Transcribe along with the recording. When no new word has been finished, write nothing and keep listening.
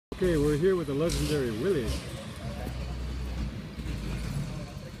Okay, we're here with the legendary Willie.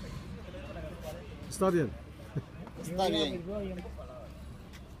 Está bien. Está bien.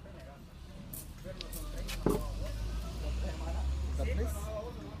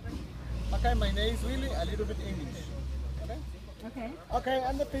 Okay, my name is Willie, a little bit English. Okay? Okay. Okay,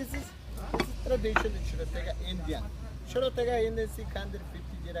 and the pieces, this is tradition in Chorotega, Indian. Chorotega, Indian,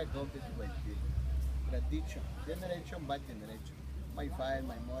 650 years ago, this way. Tradition, generation by generation. My father,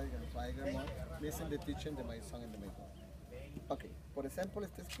 my mother, grandmother, listen the teaching de my son and the my daughter. Okay, for example,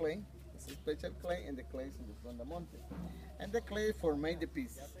 this is clay. It's a special clay, and the clay is in the front of the mountain. And the clay for make the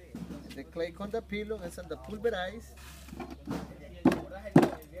pieces. And the clay con the pillow is on the pulverized.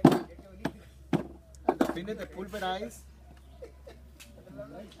 And the finish the pulverized.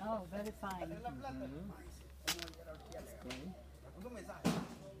 Oh, very fine.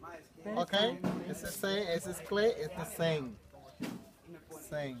 Okay, it's the same. It's this clay. It's the same.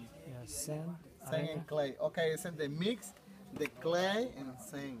 Same. Yeah, sand. Sand and clay. Okay, it's in the mix, the clay and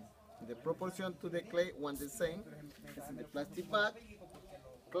sand. The proportion to the clay, one the same. It's in the plastic bag.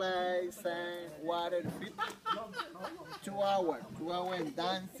 Clay, sand, water, fit. 2 hours. 2 hours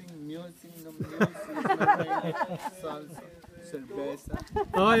dancing, music, no music, salsa, cerveza.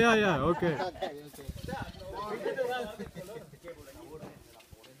 Oh, yeah, okay. Okay.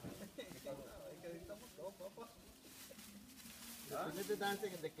 The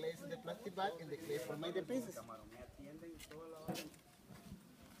dancing and the clay is in the plastic bag and the clay for make the pieces.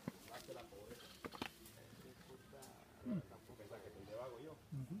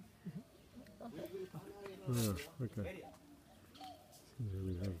 Oh, okay. Here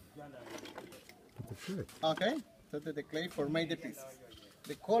we have the clay. Okay, so the clay for make the pieces.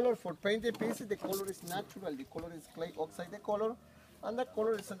 The color for paint the pieces, the color is natural, the color is clay oxide the color, and the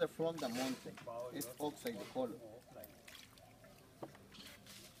color is in the front the mountain. It's oxide the color.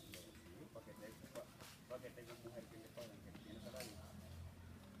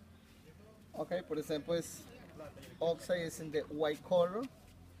 Okay, por ejemplo, es oxide is in the white color.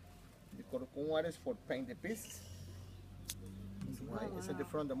 The color con water is for paint the pieces. It's white, it's in the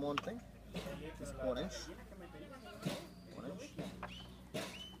front of the mountain. It's orange. Orange.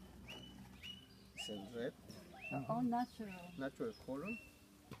 It's in red. All natural. Natural color.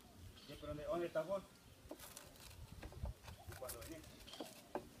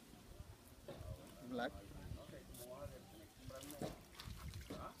 Black.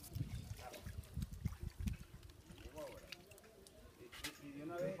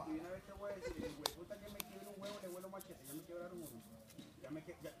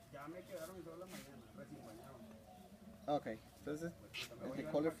 Okay, entonces the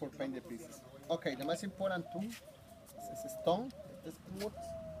color for paint the pieces. Okay, the most important tool is stone, this quartz,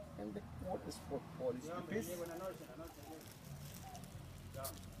 and the quartz is for polish the piece.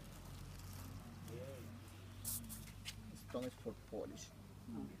 Stone is for polish.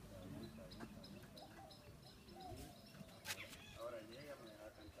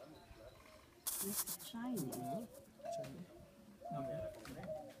 It's shiny.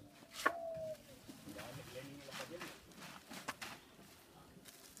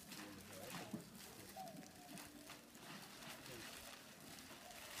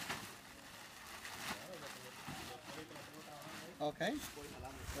 Okay,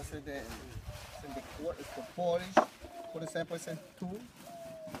 that's the quartz is for polish. For example, it's in tool.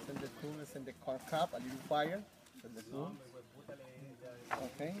 It's in the tool, it's in the car cap, a little fire. It's in the tool.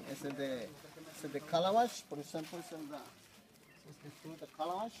 Okay, it's in the calabash. For example, it's in the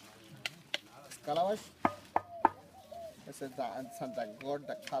calabash. It's calabash. It's in the gourd,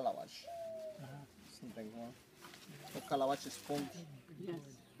 the calabash. It's in the gourd. The calabash is sponge. Yes.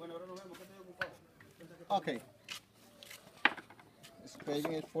 Okay.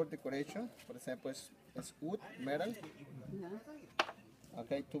 Spraying is for decoration. For example, it's wood, metal. Yeah.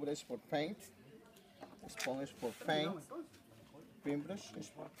 Okay, toothbrush for paint. Sponge for paint. Paintbrush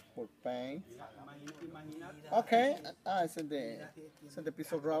is for paint. Okay, it's in the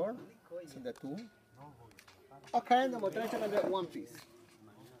piece of rubber. It's in the tool. Okay, the motor is in the one piece.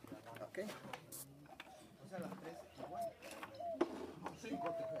 Okay.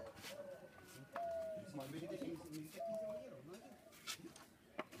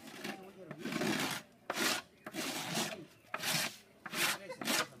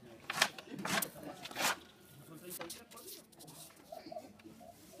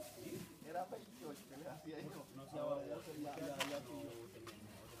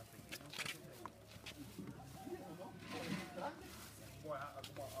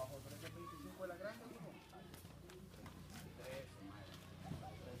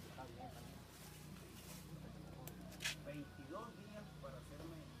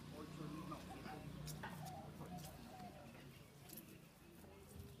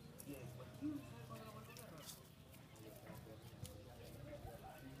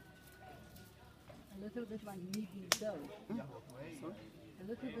 little bit like kneading dough. A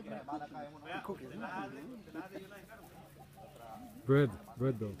little bit like cooking. Bread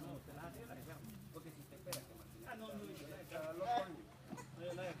though.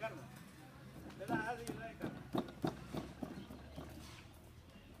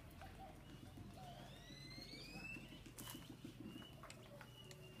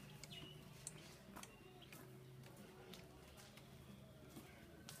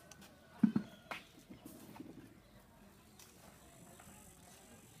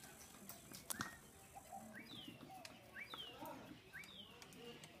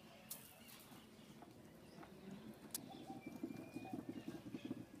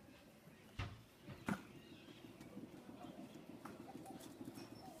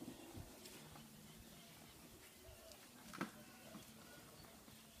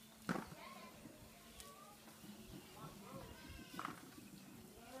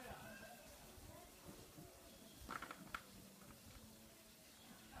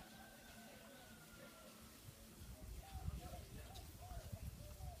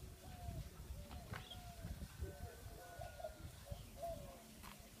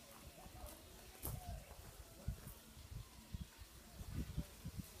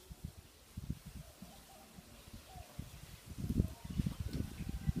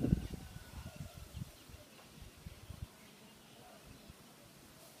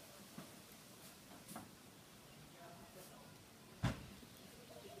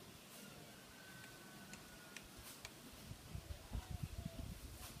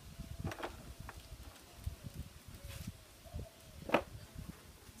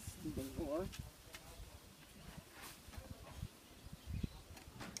 More.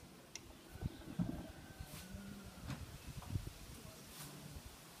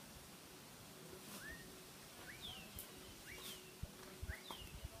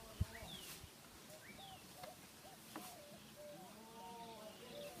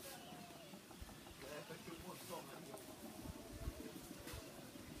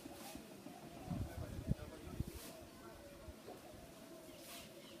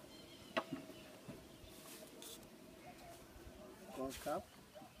 Corn cup.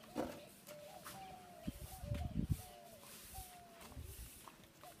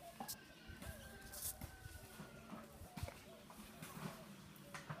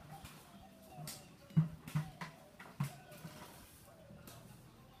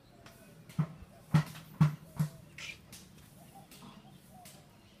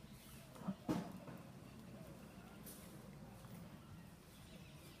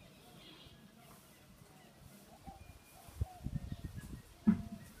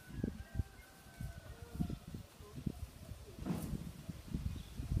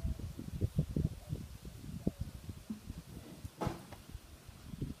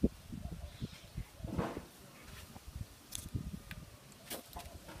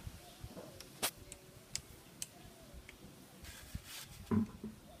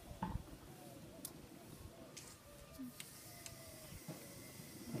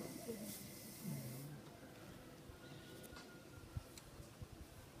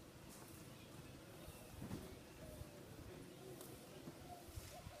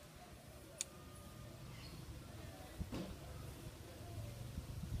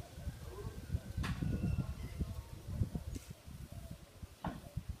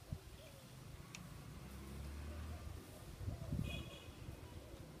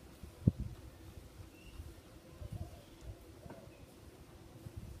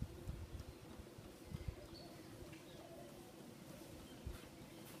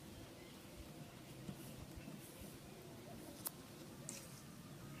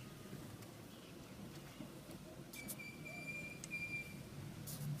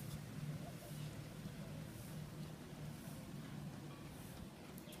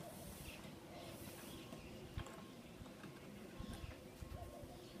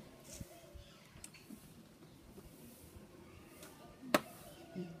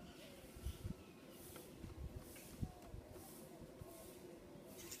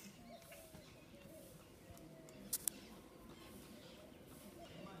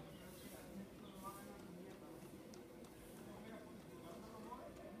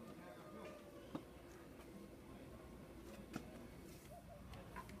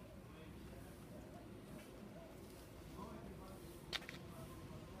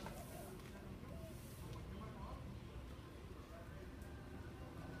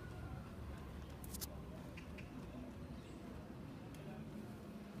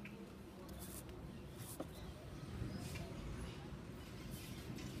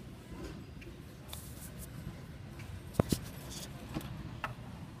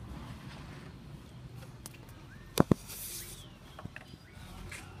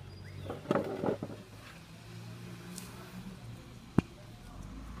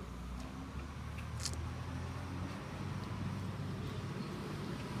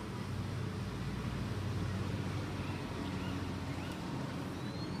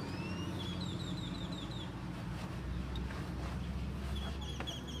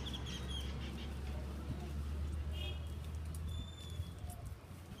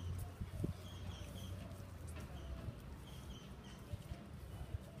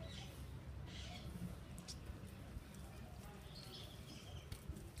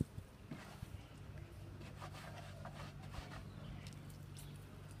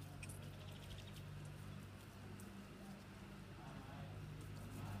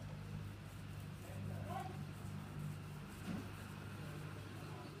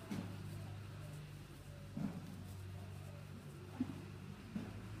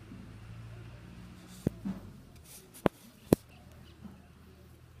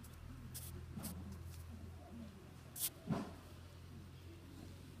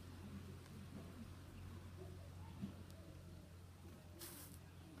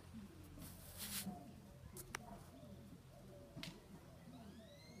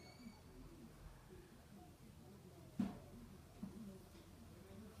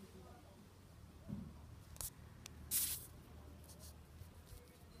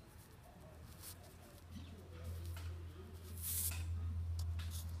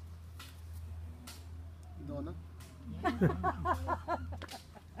 No.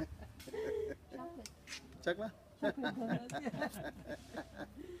 Chocolate. Chocolate? Chocolate donuts.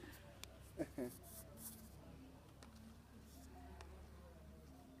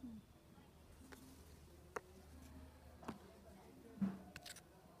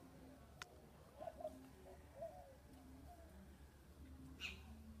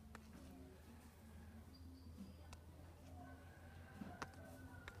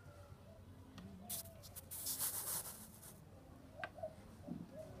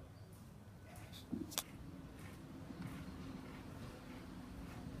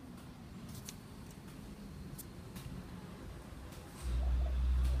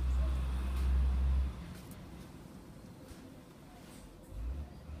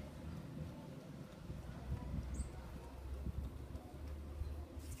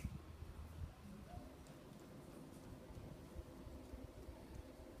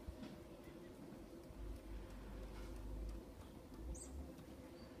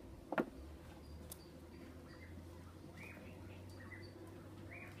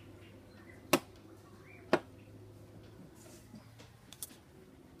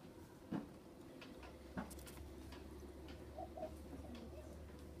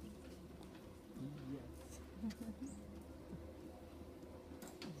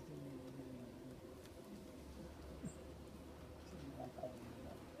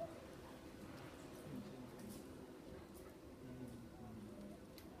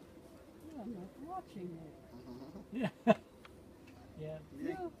 I'm not watching it. Yeah. Yeah.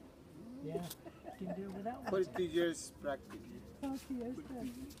 Yeah. Yeah. Can do it without one. 40 years practice. Okay, yes,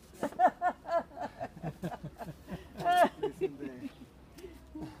 Listen there.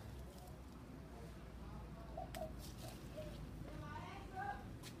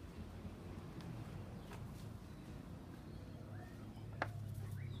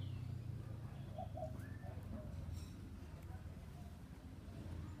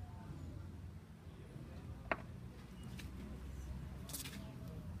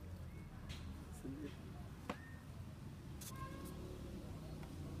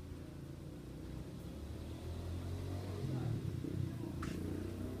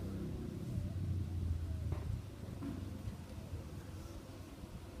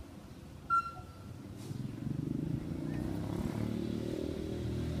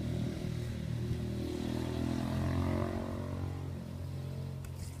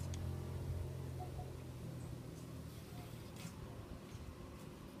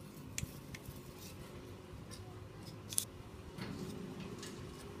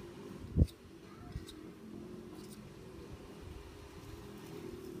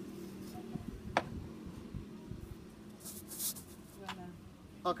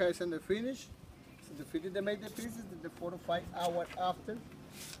 Okay, so the finish. So the finish they made the pieces the 4 to 5 hours after.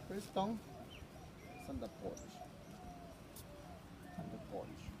 First done. It's on the polish. And the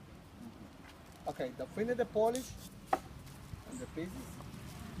polish. Okay, the finish the polish and the pieces.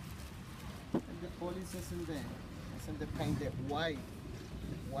 And the polish is in the painted white.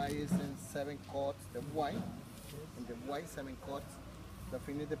 White is in 7 coats, the white. And the white 7 coats. The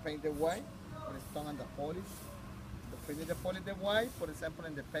finish the paint the white. And it's done on the polish. The finish the polish the white, for example,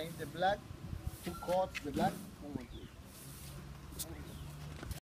 in the paint the black, 2 coats the black.